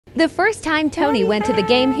The first time Tony went to the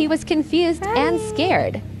game, he was confused and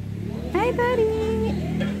scared. Hi, Tori.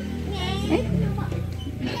 Hey.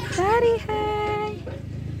 Tori, hi.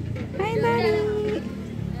 Hi, Tori.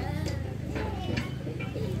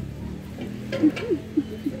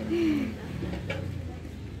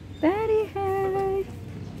 Tori, hi.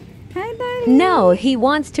 Hi, Tori. No, he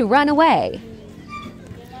wants to run away.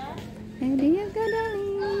 Where do you go,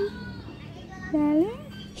 darling? Darling?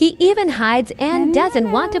 He even hides and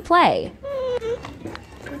doesn't want to play.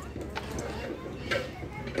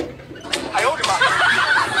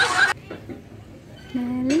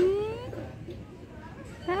 Darling?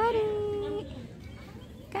 Tori.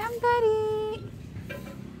 Come, Tori.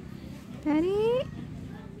 Tori.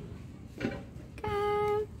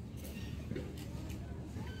 Come.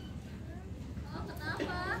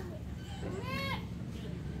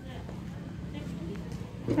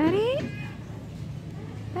 Tori.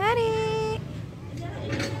 Tori.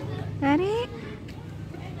 Tori.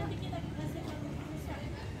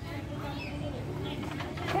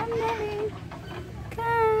 Come, darling.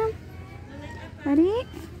 Come. Tori.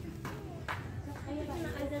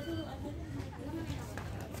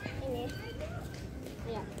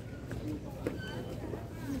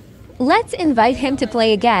 Let's invite him to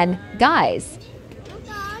play again, guys.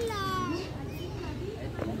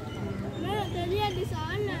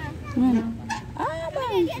 Mana?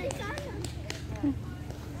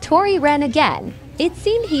 Tori ran again. It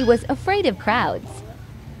seemed he was afraid of crowds.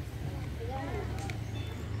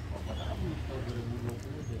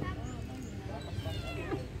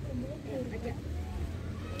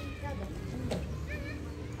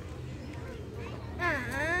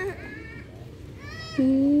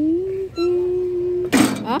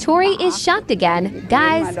 Tori is shocked again.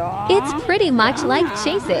 Guys, it's pretty much like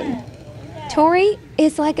chasing. Tori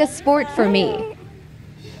is like a sport for me.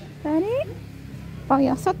 Tori.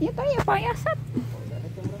 Payasat ya, Tori ya, payasat.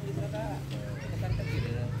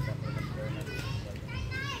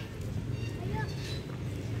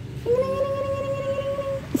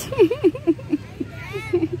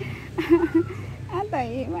 Apa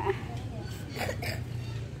ini, Mak?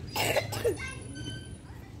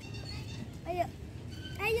 Ayo.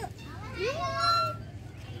 Ayo.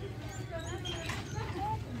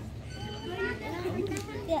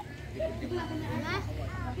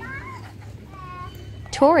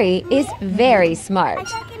 Tori is very smart.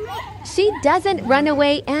 She doesn't run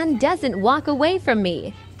away and doesn't walk away from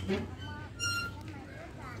me.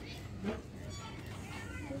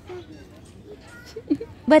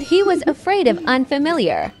 But he was afraid of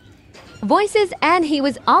unfamiliar voices, and he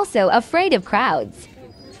was also afraid of crowds.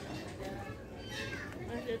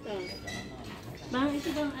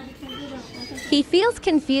 He feels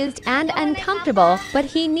confused and uncomfortable, but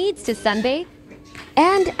he needs to sunbathe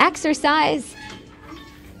and exercise.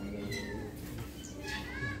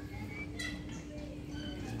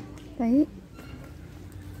 Baik.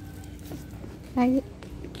 Baik.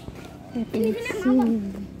 Baik.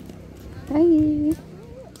 Baik.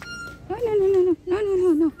 Oh, no, no, no, no, no, no, no,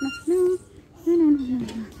 no, no, no, no, no, no.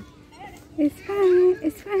 It's fine.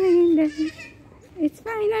 It's fine, darling. It's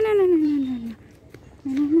fine. No, no, no, no, no, no, no.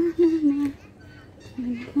 No, no, no, no, no.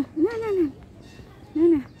 No, no, no, no. No,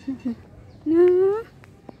 no, no, no.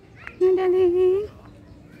 No, darling.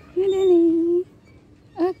 No, darling.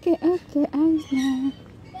 Okay, okay, eyes now.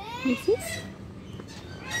 This is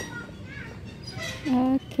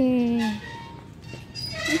okay.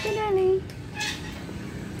 Okay, darling.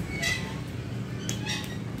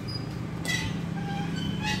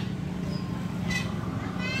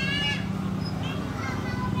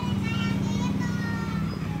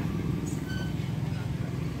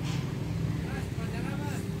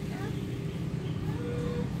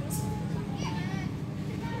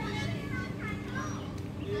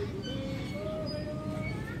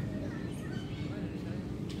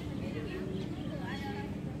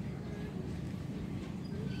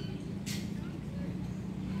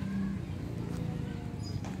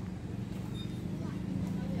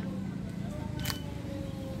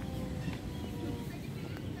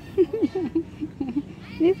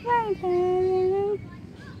 It's fine, darling.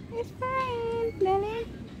 It's fine, darling.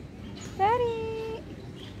 Tori.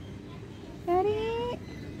 Tori.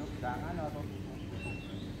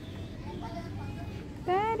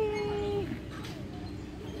 Tori.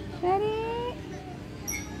 Tori.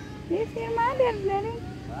 This is your mother, darling.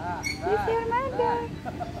 This is your mother.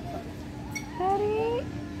 Tori.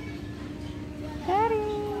 Tori.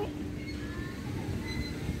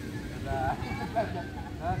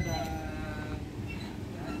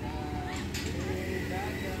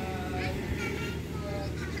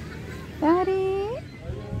 Tori,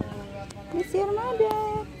 this is your mother.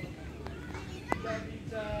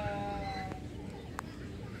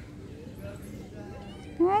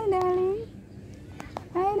 darling.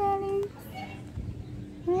 Hi, darling.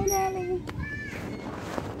 Hi, darling.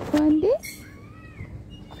 Want this?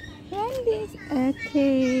 Want this?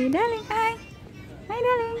 Okay, darling. Hi. Hi,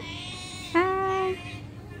 darling. Hi.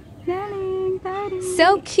 Darling, Tori.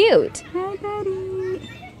 So cute. Hi, Tori.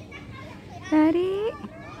 Tori.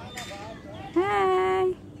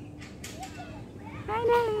 Hi. Hi,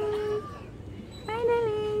 darling. Hi,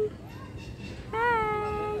 darling. Hi.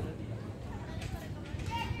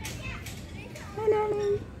 Hi,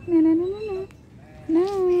 darling. No, no, no, no, no. No.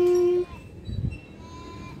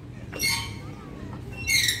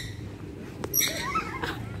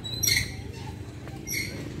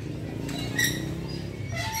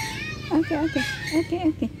 Okay, okay, okay,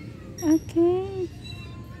 okay, okay,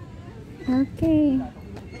 okay.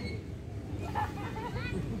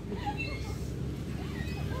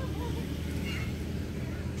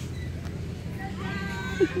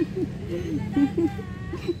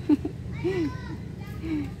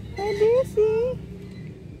 What do you see?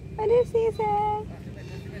 What do you see, Sam?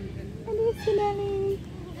 What do you see, darling?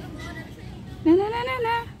 No, no, no, no,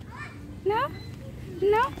 no. No,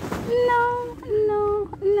 no, no, no,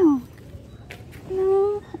 no.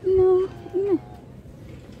 No, no, no.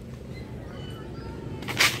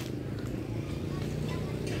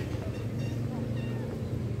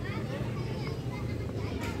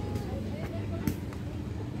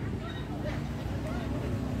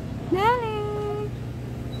 Darling.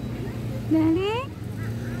 Darling.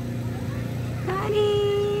 Tori.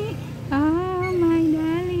 Oh, my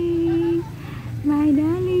darling. My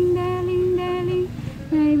darling, darling, darling.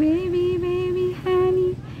 My baby, baby,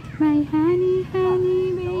 honey. My honey,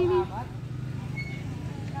 honey, baby.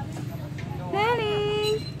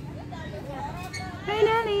 Darling. Hi,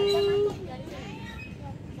 darling.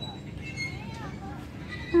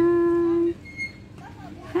 Hi.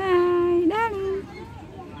 Hi, darling.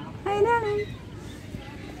 Hi, darling.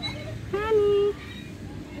 Honey.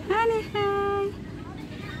 Honey, hi.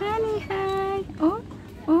 Honey, hi. Oh,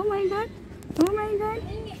 oh my God. Oh my God.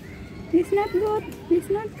 It's not good. It's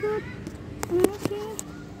not good. Okay.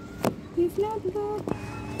 It's not good.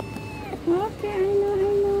 Okay, I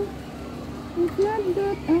know. It's not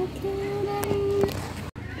good. Okay, darling.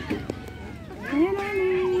 Hey,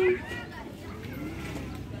 darling.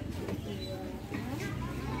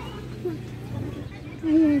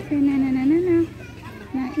 Ayo, say na na na na na.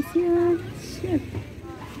 Now it's your shirt.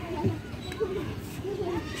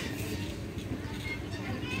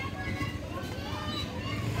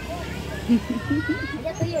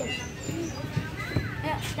 Aja tuyul.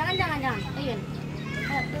 Ayo, jangan. Tuyul.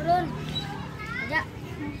 Ayo, turun. Aja.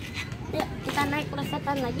 Ayo, kita naik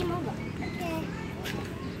perosotan lagi mau nggak? Oke.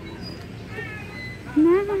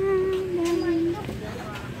 Nah, darling.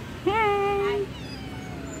 Hey.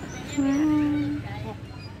 Wow.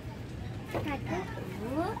 Satu,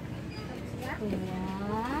 dua, tiga,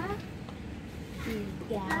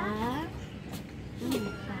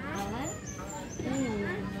 empat, lima,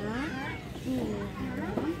 enam, tujuh,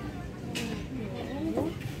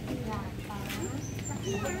 delapan,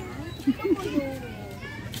 10.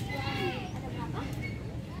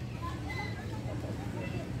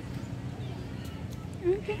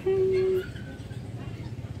 Okay, honey.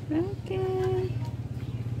 Okay.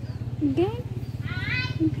 Again.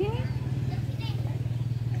 Again.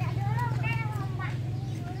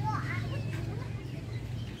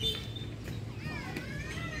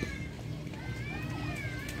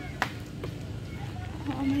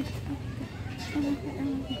 Oh my God. Oh my God. Oh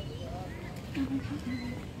my God. Oh my God.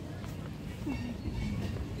 Oh my God.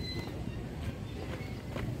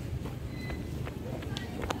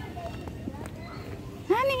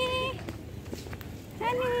 Honey.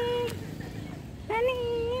 Honey. Honey.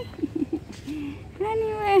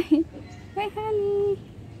 Honey, wait. Wait, honey.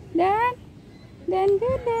 Don't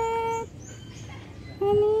do that.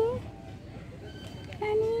 Honey.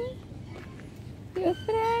 Honey. You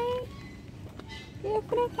afraid? You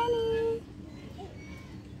afraid, honey?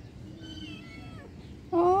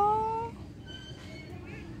 Oh.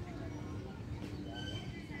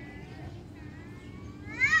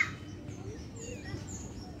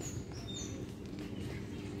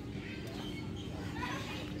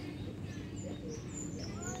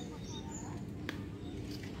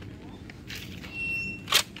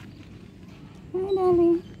 Hi,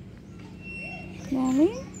 darling.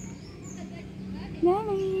 Darling.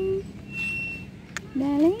 Darling.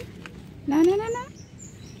 Darling. No,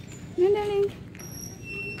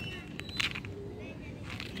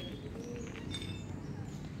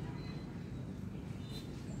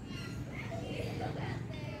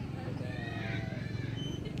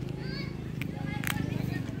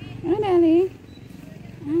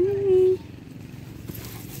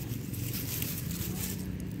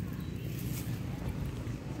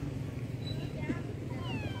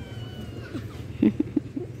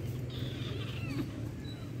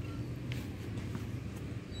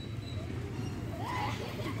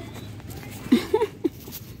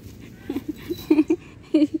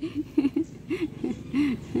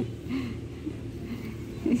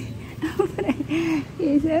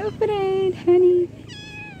 He's afraid, honey.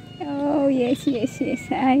 Oh, yes, yes, yes.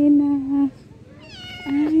 I know. I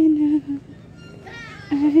know.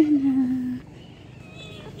 I know.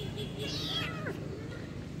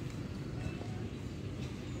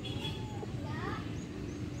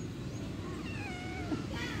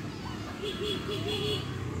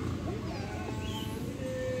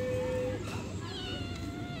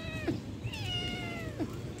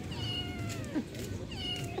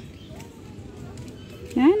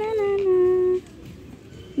 Na na na na.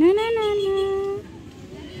 Na na na na.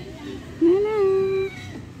 Na na.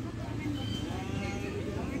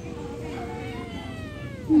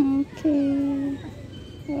 Okay.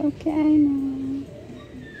 Okay, I know.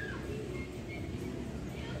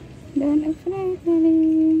 Don't afraid,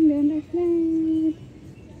 darling. Don't afraid.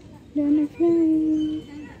 Don't afraid.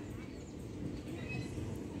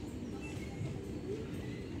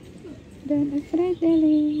 Don't afraid,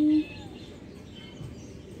 darling.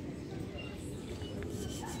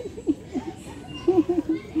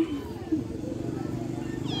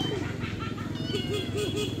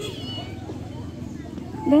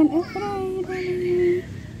 Don't afraid, darling.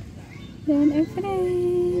 Don't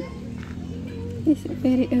afraid. He's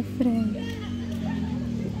very afraid.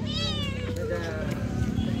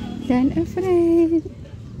 Don't afraid.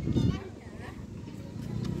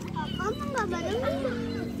 Kamu nggak bareng?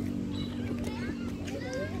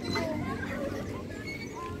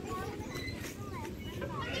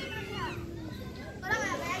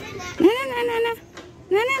 Na na na na na.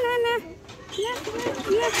 Na na na na. Na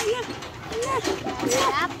na na na.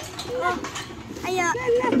 Ayo. Na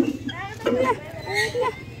na. Na. Na.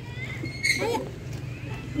 Ayo.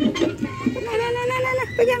 Na na na na na.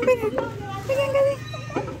 Pegang pegang. Pegang kali.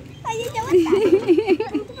 Ayo coba.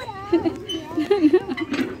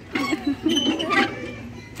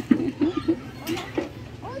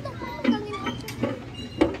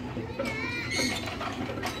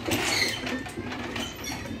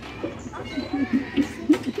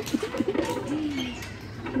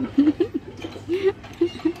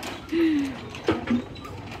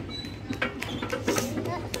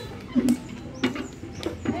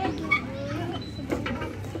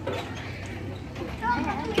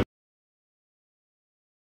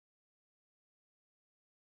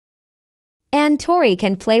 And Tori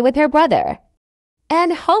can play with her brother.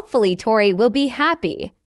 And hopefully Tori will be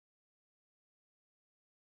happy.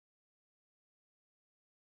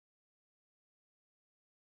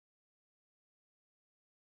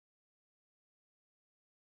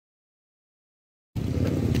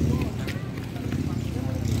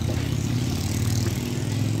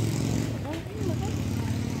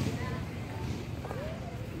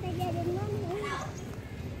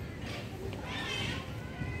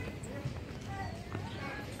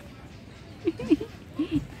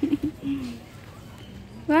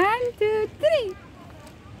 One, two, three.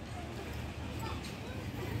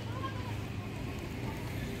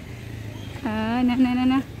 Ah, na na na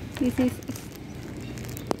na. This is.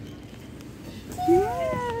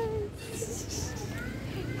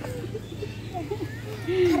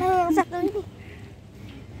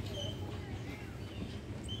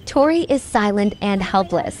 Tori is silent and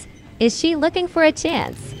helpless. Is she looking for a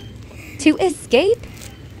chance to escape?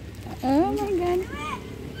 Oh my god.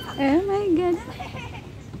 Oh my god.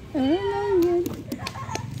 Oh my god.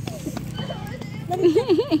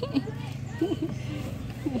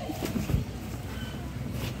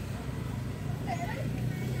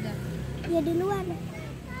 Dia duluan.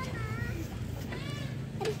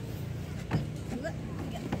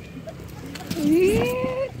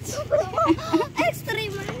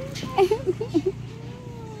 Ekstrim.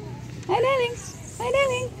 Hi darling. Hi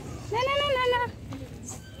darling. No no no no no.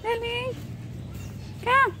 Darling.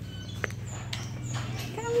 Come.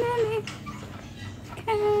 Come darling.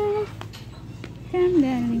 Come. Come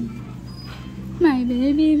darling. My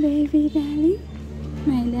baby baby darling.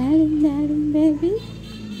 My darling darling baby.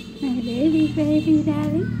 My baby baby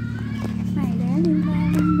darling. My darling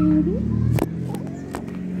darling baby.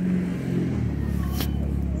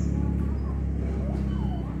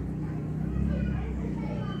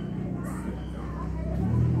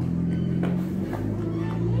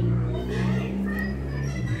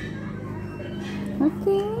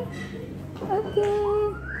 Okay, okay,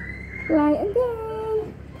 fly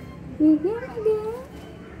again, begin again,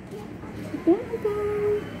 begin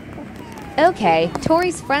again. Okay,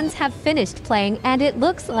 Tori's friends have finished playing and it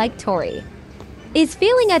looks like Tori is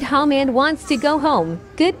feeling at home and wants to go home.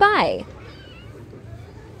 Goodbye.